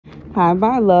Hi,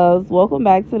 my loves. Welcome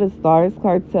back to the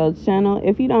Starscartel channel.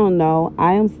 If you don't know,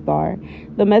 I am Star.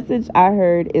 The message I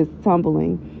heard is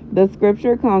tumbling. The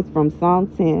scripture comes from Psalm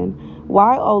 10.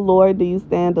 Why, O Lord, do you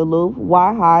stand aloof?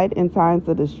 Why hide in times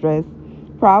of distress?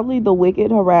 Probably the wicked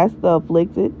harass the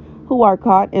afflicted, who are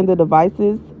caught in the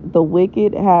devices the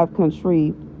wicked have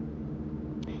contrived.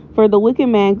 For the wicked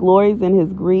man glories in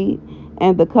his greed,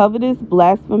 and the covetous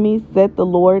blasphemy set the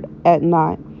Lord at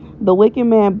naught. The wicked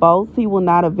man boasts, he will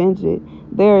not avenge it.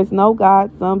 There is no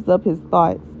God sums up his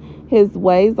thoughts. His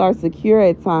ways are secure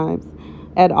at times.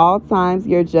 At all times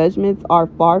your judgments are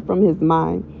far from his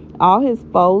mind. All his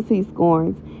foes he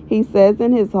scorns. He says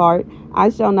in his heart, I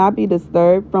shall not be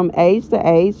disturbed. From age to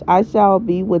age I shall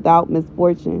be without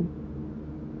misfortune.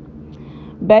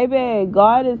 Baby,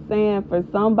 God is saying for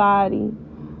somebody,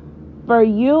 for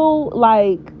you,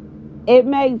 like, it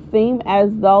may seem as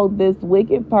though this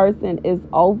wicked person is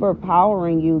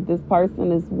overpowering you. This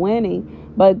person is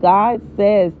winning. But God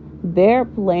says their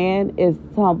plan is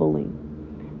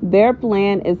tumbling. Their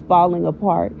plan is falling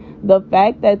apart. The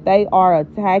fact that they are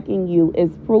attacking you is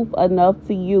proof enough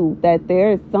to you that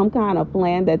there is some kind of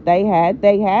plan that they had.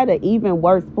 They had an even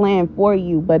worse plan for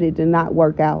you, but it did not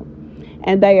work out.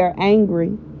 And they are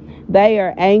angry. They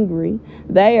are angry.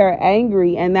 They are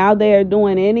angry. And now they are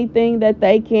doing anything that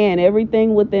they can,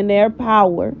 everything within their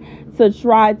power to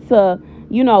try to,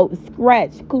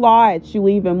 scratch, claw at you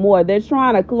even more. They're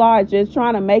trying to claw at you, just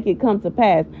trying to make it come to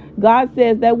pass. God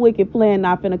says that wicked plan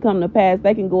not going to come to pass.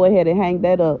 They can go ahead and hang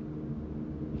that up.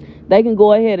 They can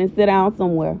go ahead and sit down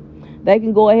somewhere. They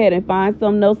can go ahead and find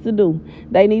something else to do.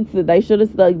 They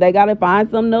got to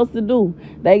find something else to do.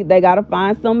 They got to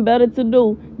find something better to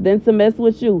do than to mess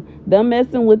with you. Them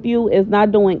messing with you is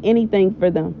not doing anything for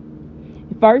them.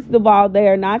 First of all, they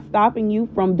are not stopping you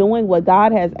from doing what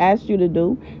God has asked you to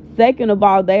do. Second of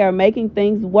all, they are making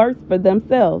things worse for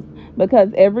themselves,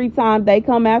 because every time they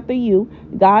come after you,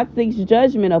 God seeks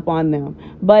judgment upon them.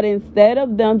 But instead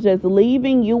of them just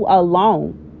leaving you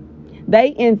alone,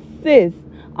 they insist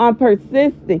on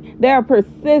persisting. They are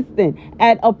persistent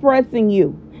at oppressing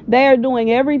you. They are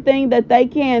doing everything that they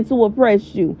can to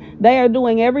oppress you. They are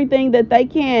doing everything that they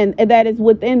can that is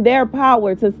within their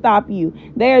power to stop you.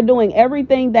 They are doing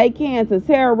everything they can to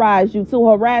terrorize you, to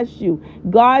harass you.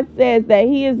 God says that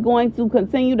he is going to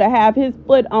continue to have his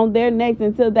foot on their necks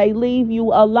until they leave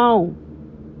you alone.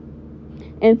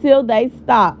 Until they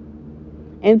stop.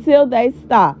 Until they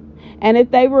stop. And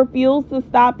if they refuse to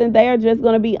stop, then they are just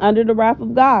going to be under the wrath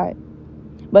of God.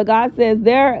 But God says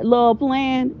their little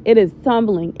plan, it is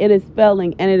tumbling, it is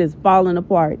failing, and it is falling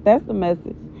apart. That's the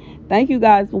message. Thank you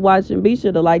guys for watching. Be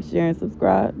sure to like, share, and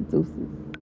subscribe. Deuces.